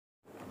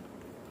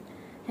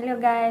Hello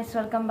guys,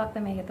 welcome back to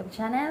my YouTube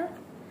channel.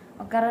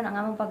 O karon ang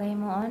among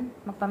paghimuon,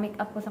 magpa-make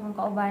up ko sa akong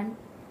kauban.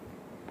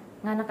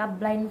 Nga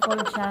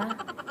naka-blindfold siya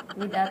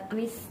with a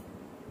twist.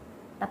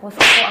 Tapos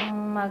ako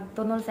ang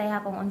magtunol sa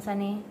iya kung unsa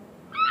ni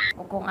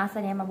o kung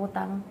asa niya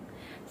mabutang.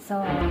 So,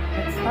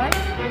 let's start.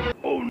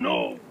 Oh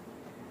no.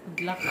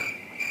 Good luck.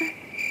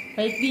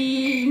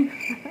 Fighting.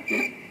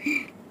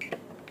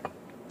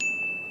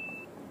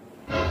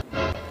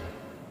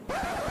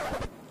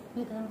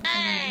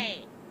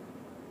 Hey!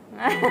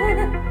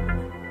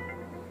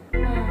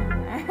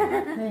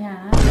 Kaya.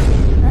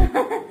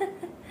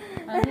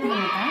 Ano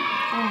yun ka?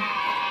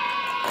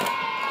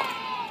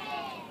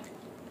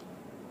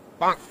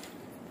 Bang.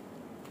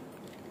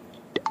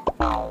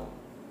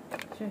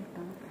 Sure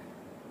ka.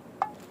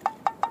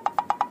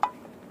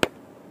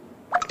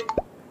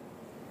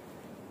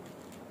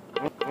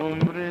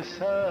 Umre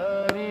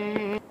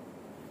sari.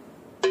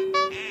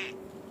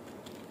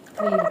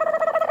 Clean.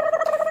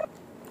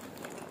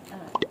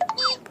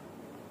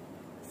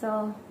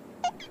 So,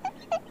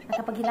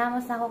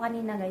 nakapaghilamos na ako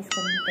kanina guys,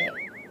 konti.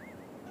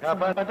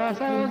 Talagyan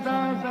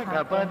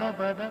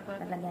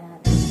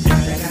natin.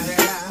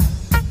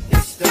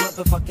 It's the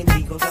motherfucking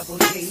Eagle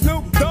Double G.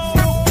 Snoop Dogg.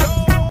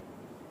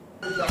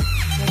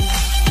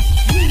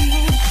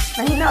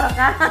 Mahinaw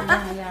ka?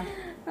 Yeah.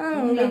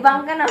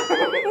 Libang ka na.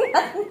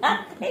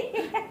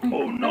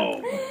 Oh no.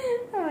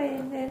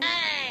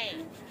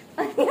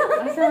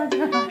 Asa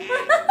ka?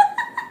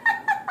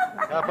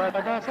 Ako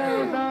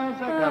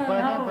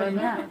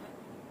na.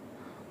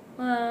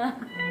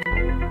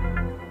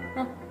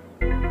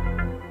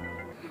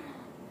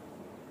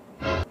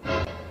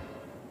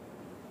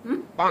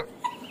 Bang.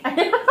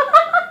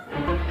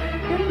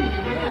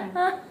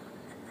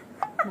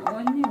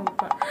 Muon niyo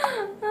pa.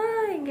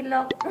 Ay,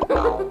 gilok.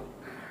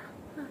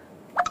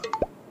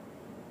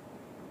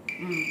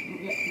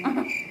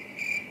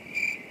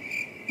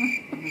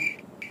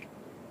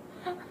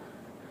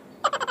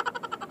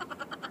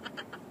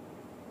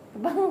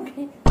 Bango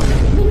kayo.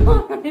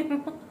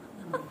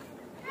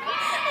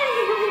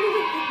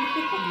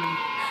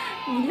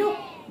 Gilok.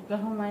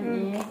 Gahuman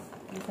is.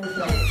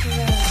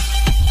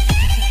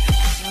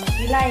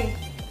 Kilay.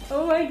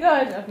 Oh my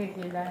God. Okay,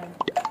 kilay.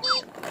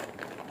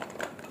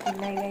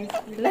 Kilay guys,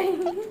 kilay.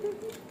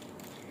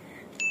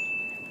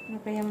 Ano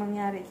kaya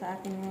mangyari sa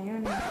akin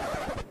ngayon?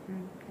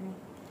 Okay.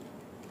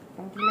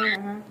 Pang kilay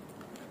na ha.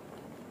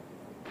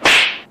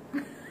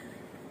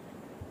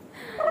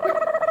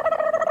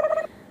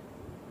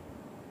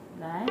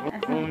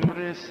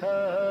 Umre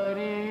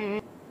sari.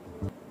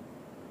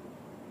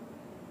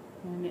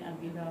 Muni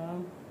agilaw.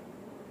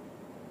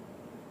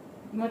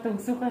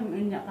 Matugsukan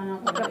unya ka na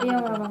ko. Iya,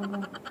 mamang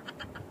mo.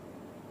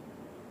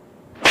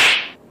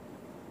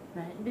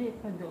 Hindi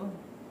pa doon.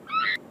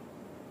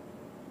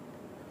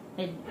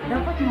 Eh,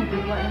 dapat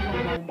magbiwa ang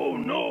pagbawa. Oh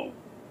no.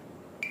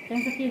 Kaya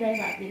sa kilay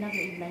ba,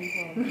 pinaka-idline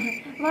ko.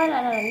 Wala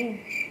na lang yun.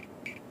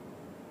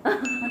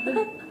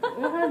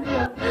 Wahag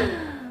yun.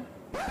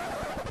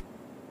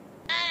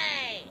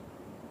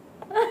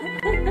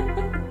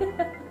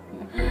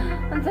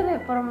 Ang sabi,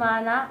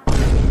 formana.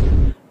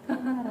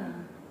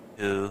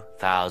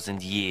 2,000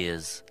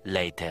 years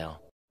later.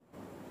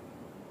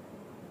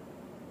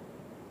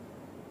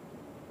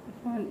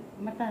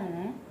 Mata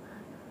na eh?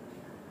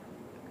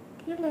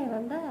 Kilay,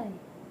 banday.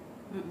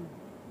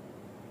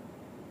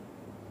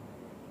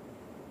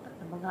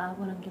 Nabaga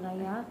ako ng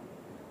kilay ha.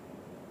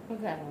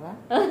 Pagkano ba?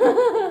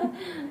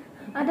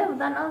 Ada,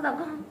 tanaw sa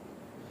ko.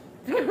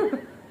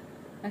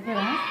 Okay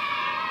na?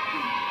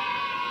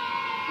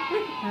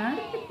 Ha?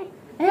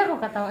 Ay, ako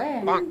kataw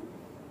eh. Bang.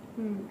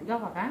 Ikaw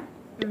pa ka?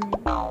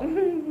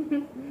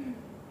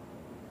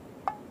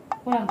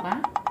 Kulang pa?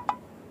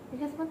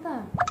 Ikas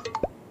mata.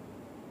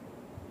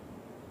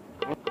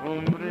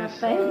 Umre Matay.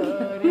 sari.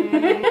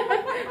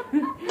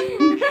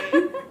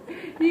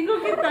 Hindi ko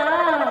kita.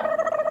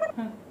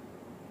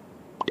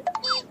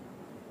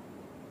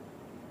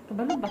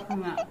 Kabalo ba ka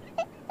nga?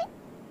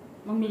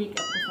 Mamilik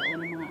ako sa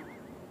unang mga...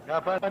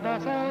 Kapada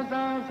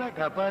sa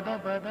kapada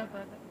pada.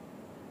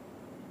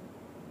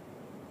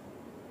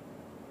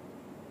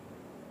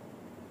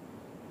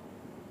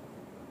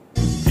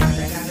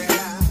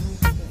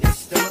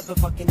 It's the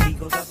motherfucking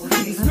Eagle Double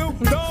G. Snoop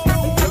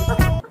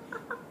Dogg.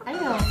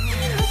 Ayaw.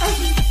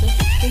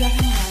 Kaya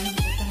ka naman.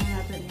 Ito na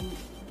natin yung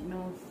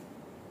nose.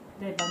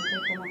 Dahil bantay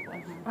ko na po.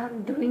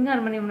 Duhingan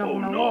man yung Oh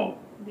nakunaw. no.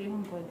 Hindi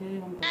mo pwede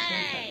yung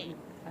pagkain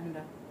sa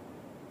anda.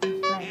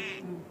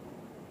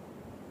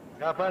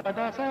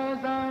 Kapada sa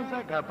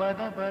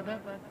kapada pada.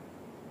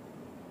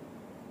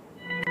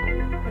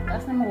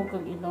 Pagtaas na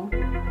magukag ilong.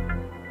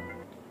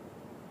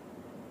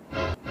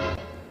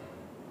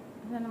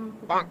 Ano naman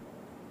po? Bang.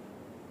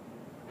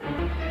 Ito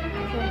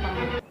yung pang...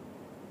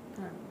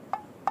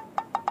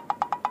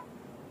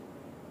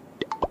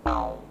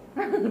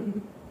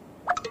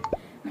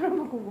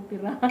 Ano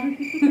makukupirahan?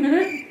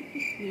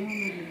 Yung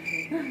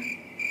magiging.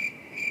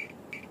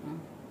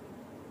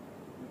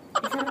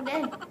 Isara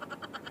din.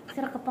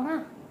 Isara ka pa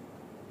nga.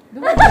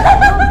 Doon ba?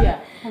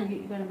 Biya.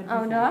 Hindi ko na ba?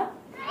 Oh, no?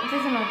 Isa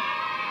sunod.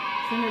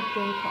 Sunod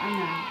kay ko,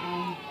 ano?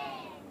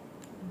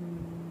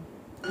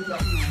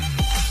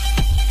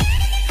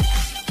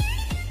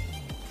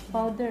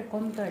 Powder,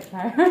 contour,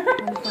 char.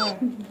 Contour.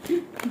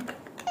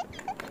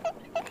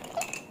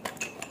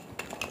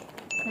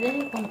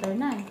 Madali, contour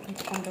na.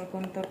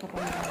 Contour ko pa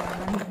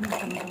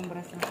nakakaman. Ang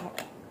brush na ko.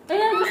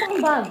 Ayan, gusto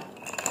kong bag.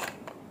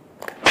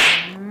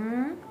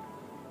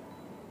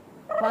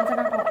 Kuhaan sa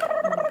lang ko.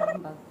 Gusto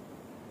kong bag.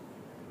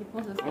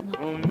 Iposos ko na.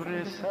 उम्र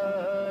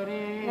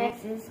सारी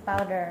Next is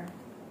powder.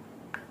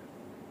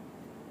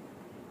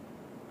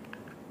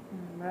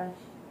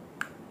 Brush.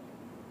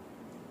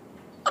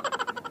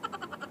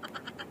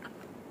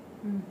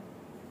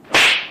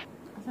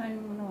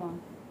 Asahin mo na ah.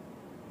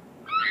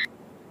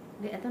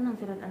 Di, ito nang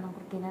silot anong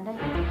kurtina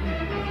dahil.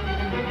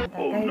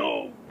 Oh no!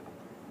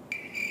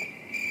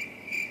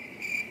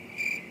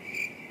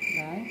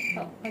 Dahil?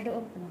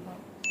 Kadoog pa na ko.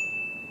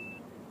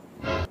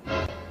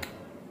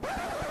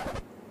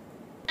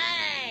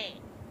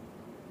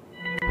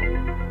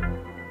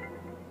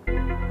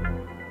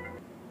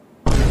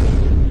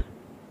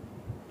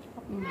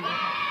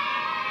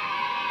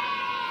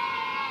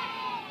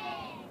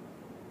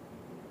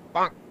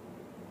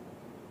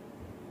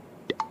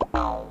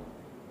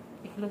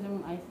 I-close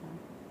yung eyes ha.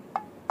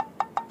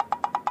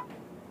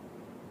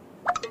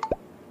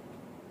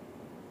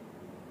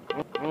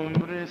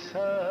 उम्र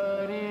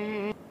सारी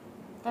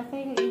Kasi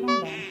yung ilong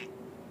ba?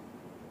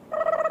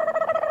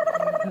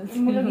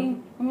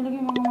 Umulagi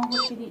mga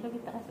mahal sili lagi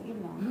taas ang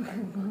ilong.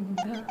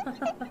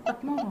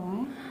 Maroy?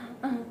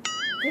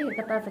 Sige,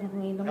 katasan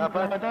kong ilong.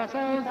 gapada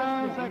sa sa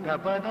sa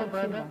gapada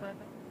pada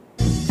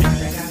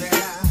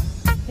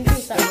Sige, The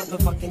taas.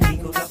 motherfucking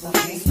Eagle Double G.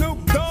 Gusto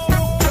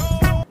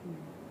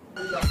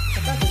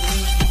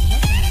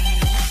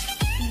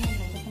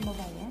mo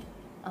ba yan?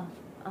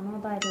 Ang mga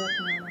bahay diwa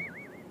ko naman.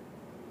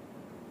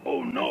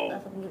 Oh no!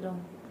 Taas ang ilong.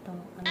 Itong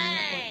ano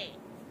niya po.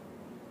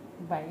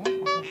 Ba yan?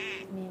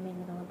 May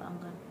nito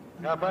mapaangkan.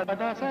 gapada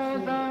sa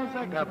sa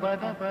sa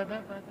gapada pada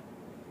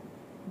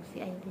Si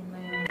Aileen mo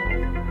yung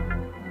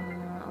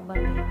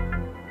ubali.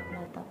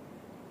 Laptop.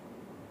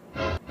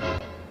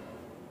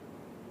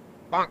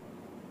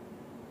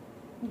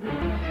 Hindi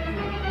ko na.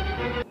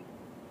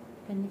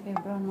 Kani kay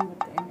brown ang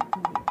buti.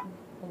 Hindi ko.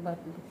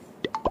 Pagbatlis.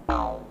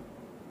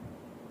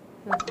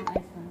 Close ang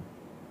eyes ha.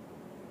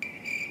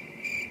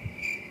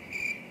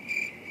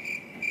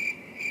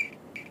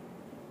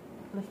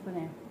 Close ko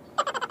na yan.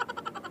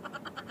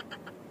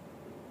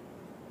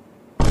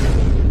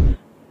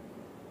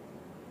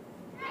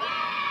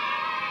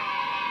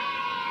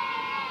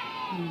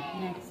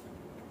 Next.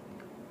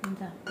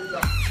 Punta.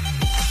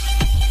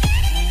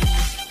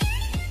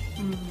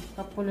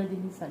 Kapulo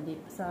din sa lip,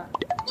 sa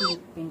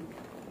lip pink.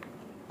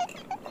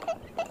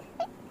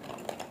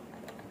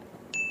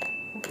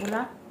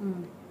 Pula?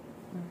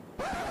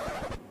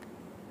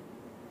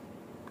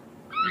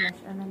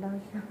 Blush ano daw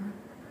siya.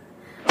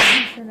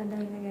 Blush na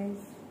daw siya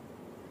guys.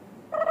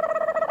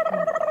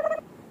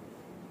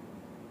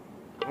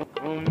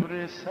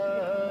 उम्र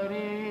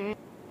सारी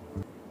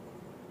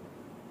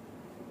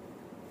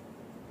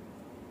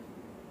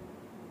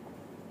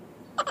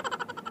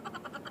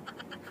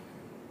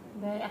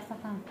Dahil asa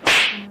ka.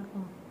 Ano ko?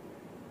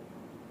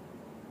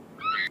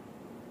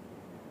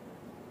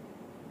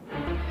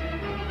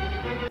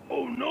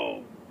 Oh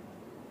no!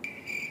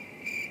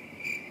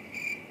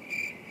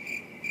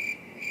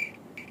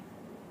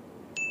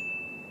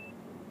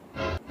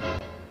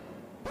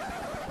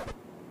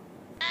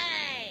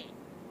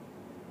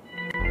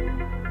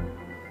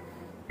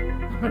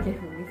 Okay,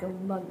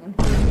 gisumbag.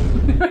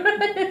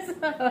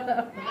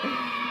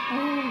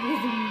 Ay,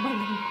 gisumbag.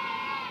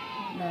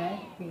 Dahil,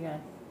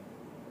 bigas.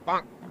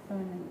 Asa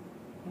mo ng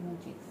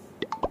emojis.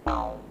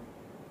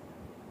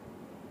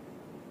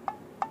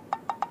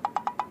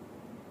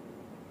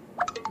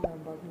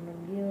 Babag na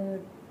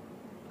beard.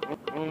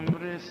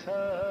 उम्र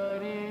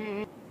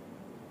सारी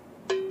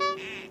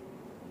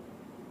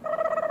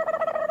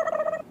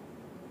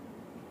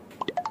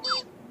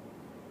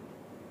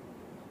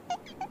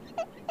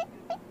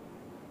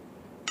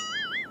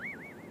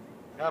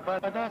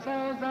gapada sa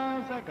sa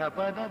sa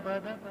gapada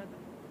pada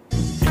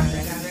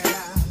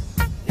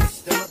It's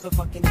the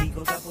motherfucking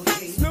Eagle Double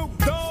G.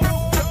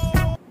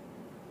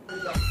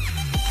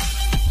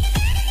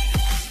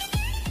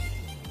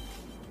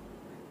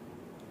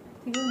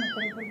 Siguro na,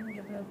 pala mo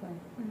siya pala pa.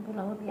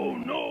 Pulawat Oh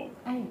no!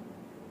 Ay,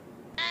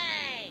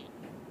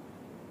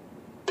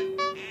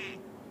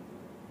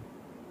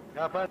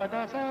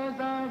 gapada sa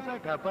sa sa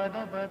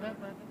gapada pada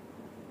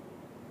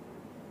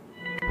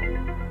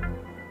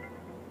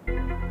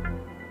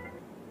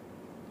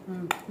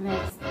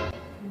next.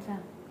 Isa.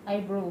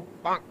 Eyebrow.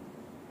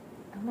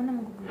 Amo na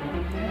magugulo.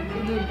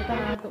 Sige, baka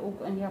na ito og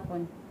ang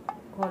yapon.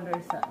 Color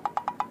sa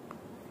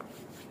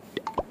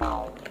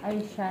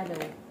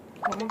eyeshadow.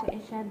 Huwag mo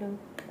eyeshadow.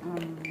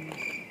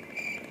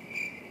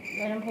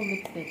 Ganun po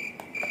lipstick.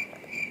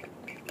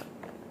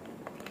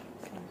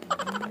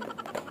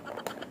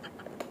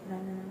 Wala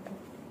na lang po.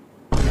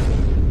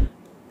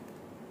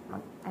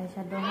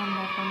 Mag-eyeshadowhan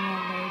daw ko niya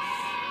guys.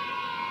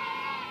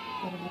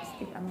 Pero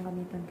lipstick ang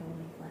gamitan ko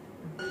ulit pa.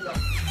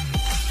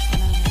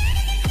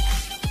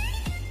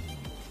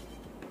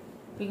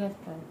 Bigas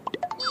pa.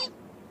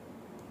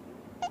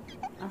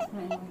 Asma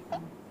yung isa.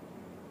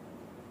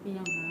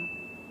 Biyang ha.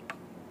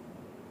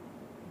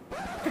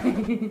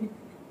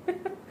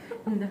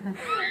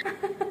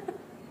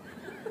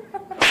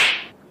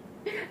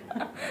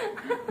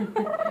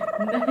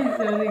 Dahil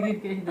sorry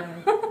gid kayo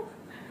dahil.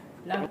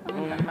 Lang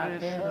ang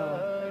kaka pero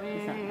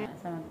isa nga.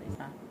 Samang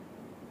isa.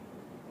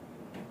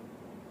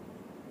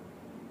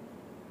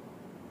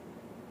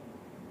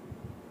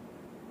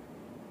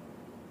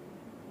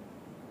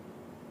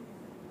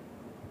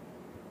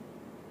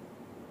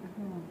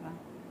 Ano ba?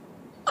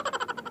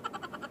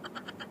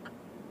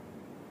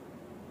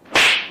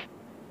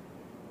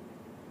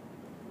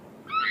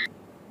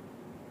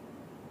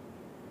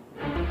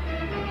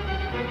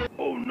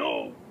 Oh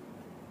no!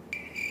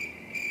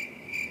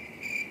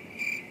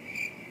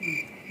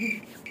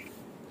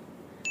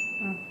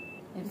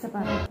 Isa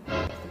pa.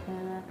 Isa pa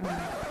na.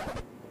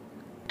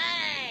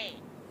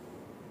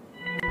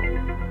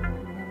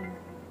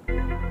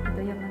 Ito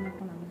yung ano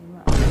ko lang.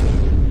 Diba?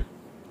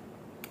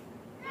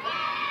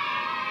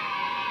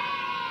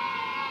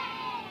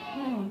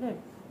 Ulit.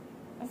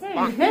 Asa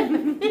ulit?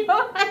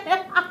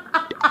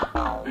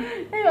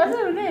 Ay, asa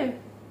ulit?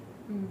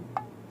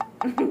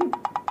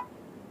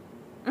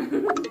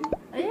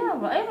 Ayaw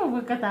ba? Ayaw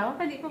mo magkatawa?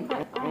 Kadi ko ka.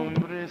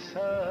 Umbre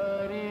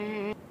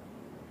sari.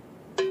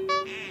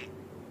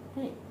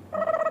 Hey.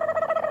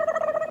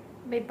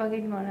 Babe,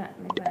 pagig mo na.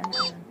 May ba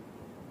na.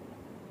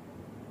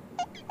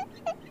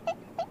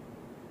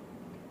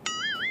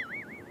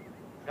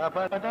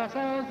 Gapada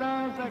sa sa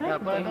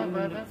gapada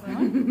pada.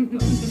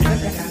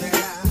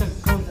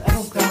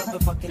 The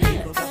fucking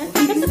Eagles.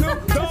 Sabi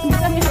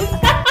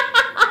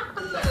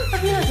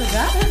na ito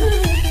ka?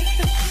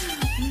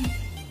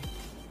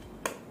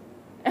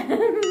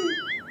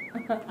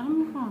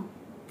 Ano ka?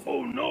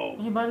 Oh no!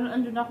 Ay, balo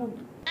andun ako.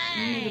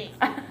 Ay,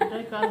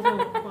 kaso.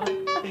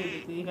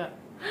 Tiga.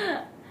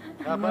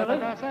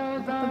 Gapada sa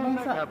sa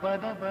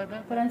gapada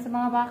pada. Parang sa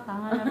mga baka,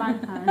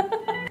 halamanhan.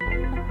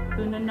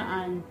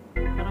 Tunanaan.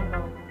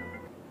 Karabaw.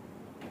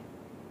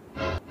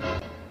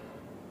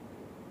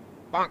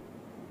 Bang!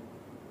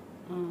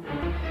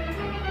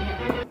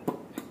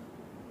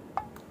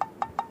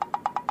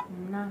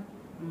 Na.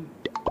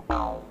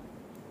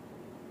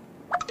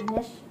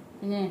 Finish.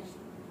 Finish.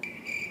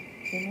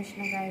 Finish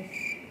na, guys.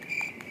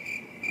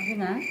 Okay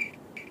na?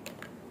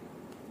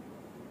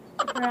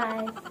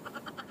 Surprise.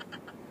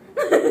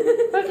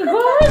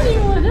 Pagkagawa ni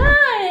mo,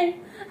 Day!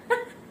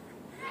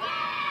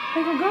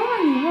 Pagkagawa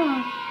ni mo.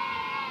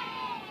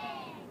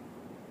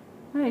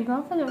 Ay, gawa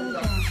pala mo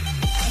ka.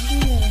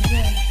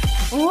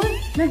 Uy!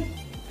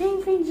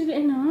 Nag-ping-ping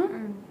dyan na?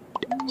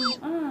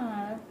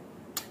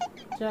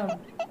 Job.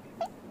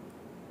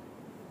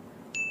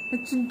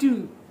 What you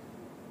do?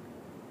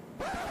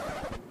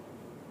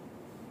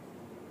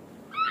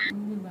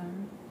 Diba?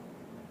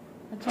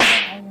 At saka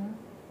ano?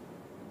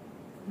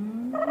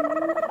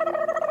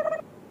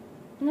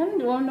 Ngayon,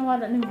 doon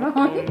nawala ni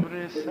Brown.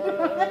 Umbre sari.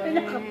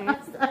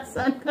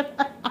 Pinakapasasan ko.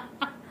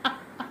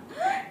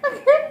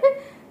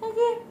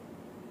 Okay.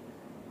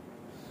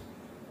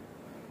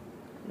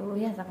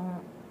 Luya sa akong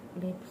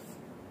lips.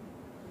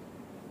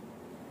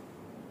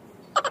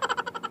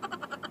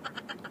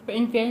 Pero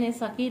in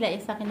fairness sa kila,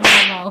 isa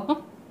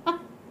kinamabaw.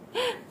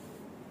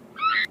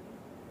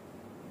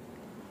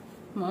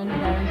 Mauna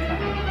dalan sa...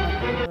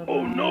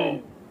 Oh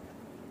no!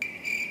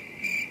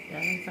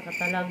 Dalan sa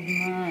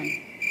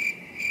katalagman.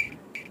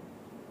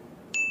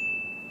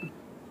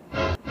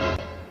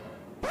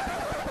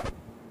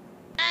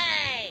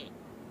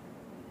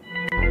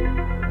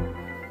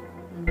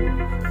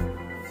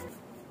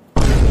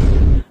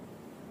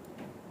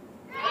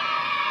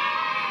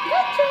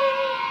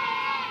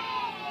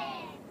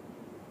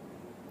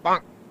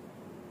 Bang!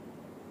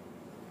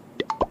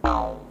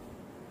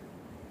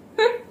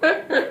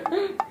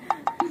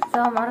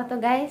 So, maro to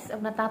guys.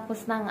 Ug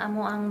natapos ng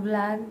amo ang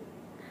vlog.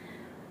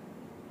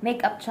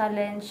 Makeup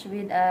challenge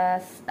with a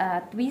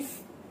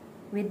twist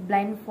with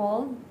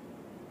blindfold.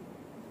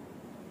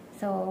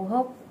 So,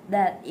 hope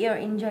that you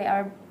enjoy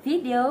our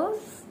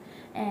videos.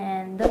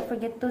 And don't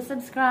forget to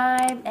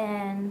subscribe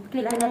and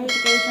click the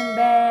notification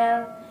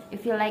bell.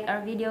 If you like our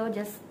video,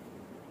 just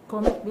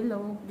Comment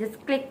below. just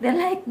click the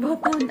like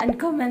button and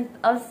comment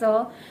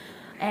also.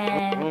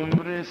 And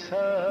Umbre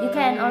sari. you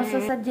can also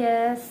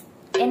suggest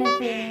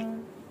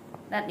anything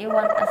that you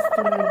want us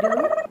to do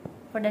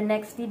for the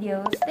next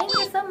videos. Thank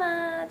you so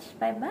much.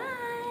 Bye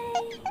bye.